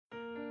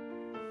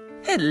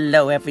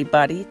Hello,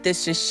 everybody.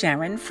 This is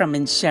Sharon from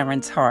In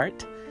Sharon's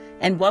Heart,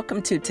 and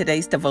welcome to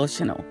today's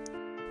devotional.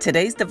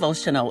 Today's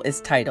devotional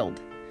is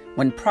titled,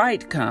 When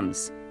Pride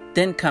Comes,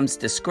 Then Comes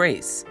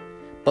Disgrace,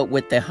 but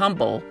with the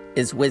humble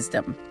is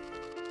wisdom.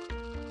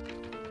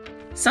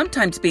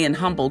 Sometimes being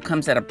humble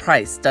comes at a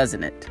price,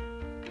 doesn't it?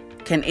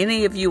 Can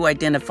any of you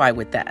identify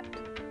with that?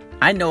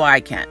 I know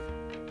I can.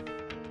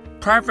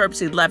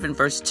 Proverbs 11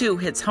 verse 2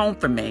 hits home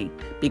for me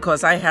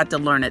because I had to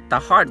learn it the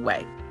hard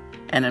way.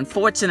 And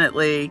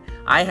unfortunately,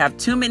 I have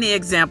too many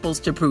examples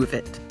to prove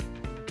it.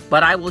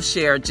 But I will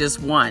share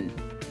just one.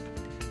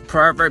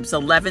 Proverbs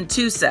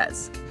 11:2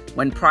 says,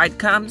 When pride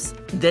comes,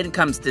 then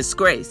comes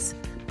disgrace,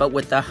 but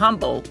with the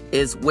humble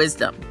is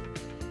wisdom.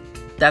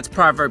 That's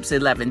Proverbs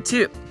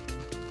 11:2.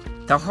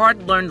 The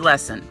hard-learned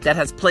lesson that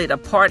has played a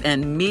part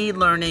in me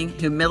learning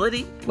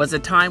humility was a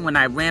time when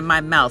I ran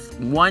my mouth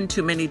one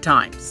too many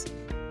times.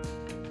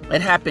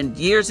 It happened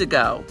years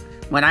ago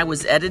when I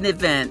was at an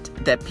event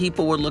that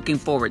people were looking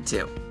forward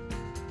to.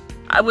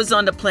 I was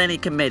on the planning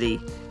committee,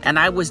 and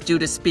I was due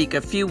to speak a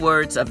few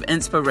words of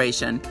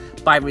inspiration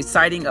by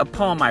reciting a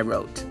poem I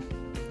wrote.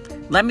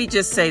 Let me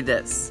just say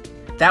this.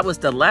 That was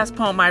the last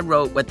poem I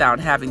wrote without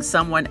having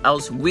someone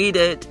else read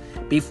it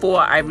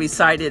before I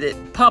recited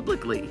it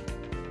publicly.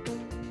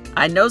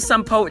 I know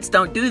some poets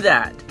don't do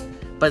that,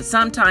 but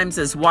sometimes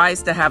it's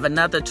wise to have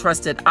another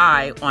trusted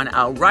eye on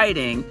our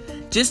writing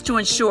just to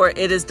ensure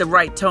it is the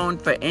right tone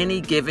for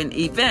any given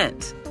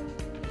event.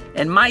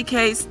 In my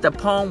case, the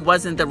poem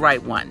wasn't the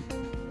right one.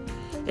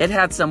 It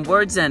had some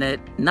words in it,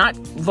 not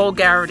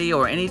vulgarity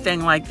or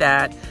anything like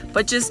that,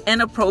 but just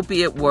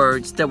inappropriate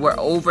words that were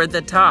over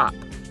the top.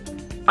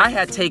 I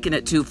had taken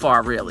it too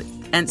far, really,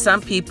 and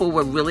some people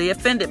were really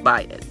offended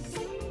by it.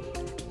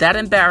 That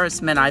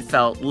embarrassment I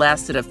felt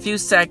lasted a few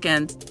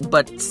seconds,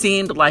 but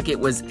seemed like it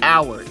was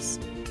hours.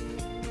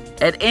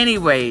 At any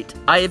rate,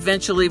 I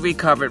eventually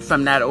recovered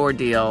from that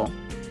ordeal,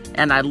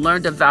 and I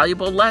learned a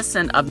valuable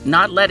lesson of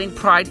not letting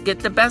pride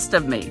get the best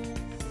of me.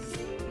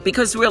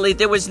 Because really,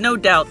 there was no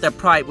doubt that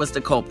pride was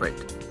the culprit.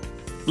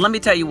 Let me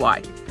tell you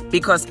why.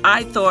 Because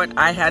I thought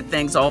I had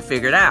things all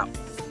figured out.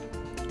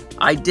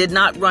 I did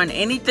not run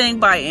anything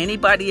by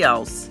anybody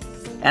else,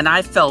 and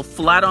I fell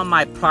flat on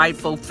my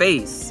prideful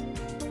face.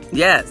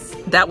 Yes,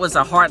 that was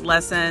a hard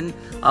lesson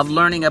of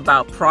learning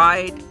about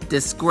pride,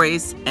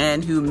 disgrace,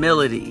 and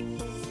humility.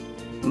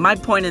 My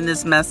point in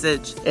this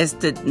message is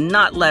to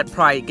not let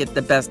pride get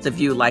the best of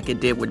you like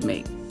it did with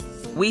me.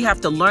 We have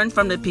to learn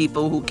from the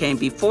people who came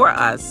before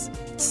us,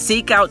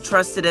 seek out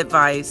trusted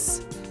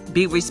advice,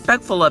 be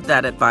respectful of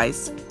that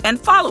advice,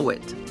 and follow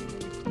it.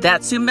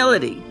 That's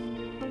humility.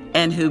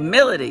 And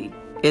humility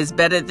is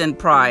better than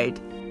pride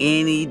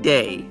any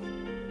day.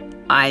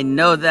 I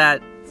know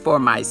that for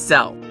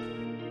myself.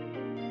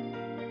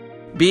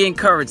 Be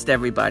encouraged,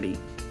 everybody.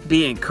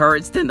 Be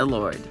encouraged in the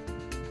Lord.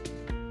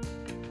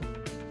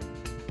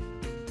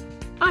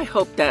 I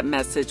hope that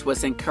message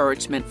was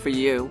encouragement for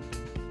you.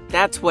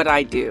 That's what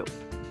I do.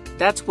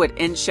 That's what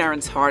In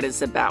Sharon's Heart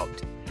is about,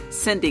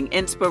 sending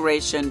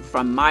inspiration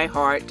from my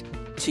heart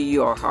to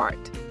your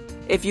heart.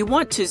 If you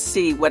want to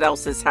see what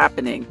else is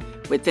happening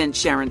within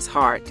Sharon's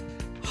Heart,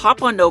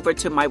 hop on over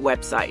to my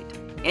website,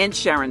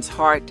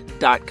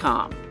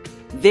 insharonsheart.com.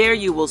 There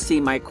you will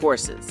see my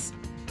courses,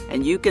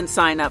 and you can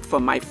sign up for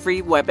my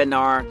free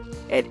webinar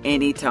at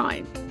any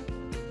time,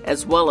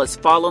 as well as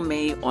follow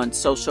me on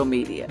social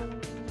media.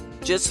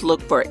 Just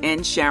look for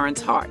In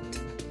Sharon's Heart.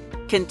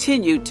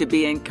 Continue to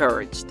be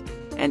encouraged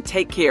and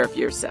take care of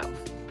yourself.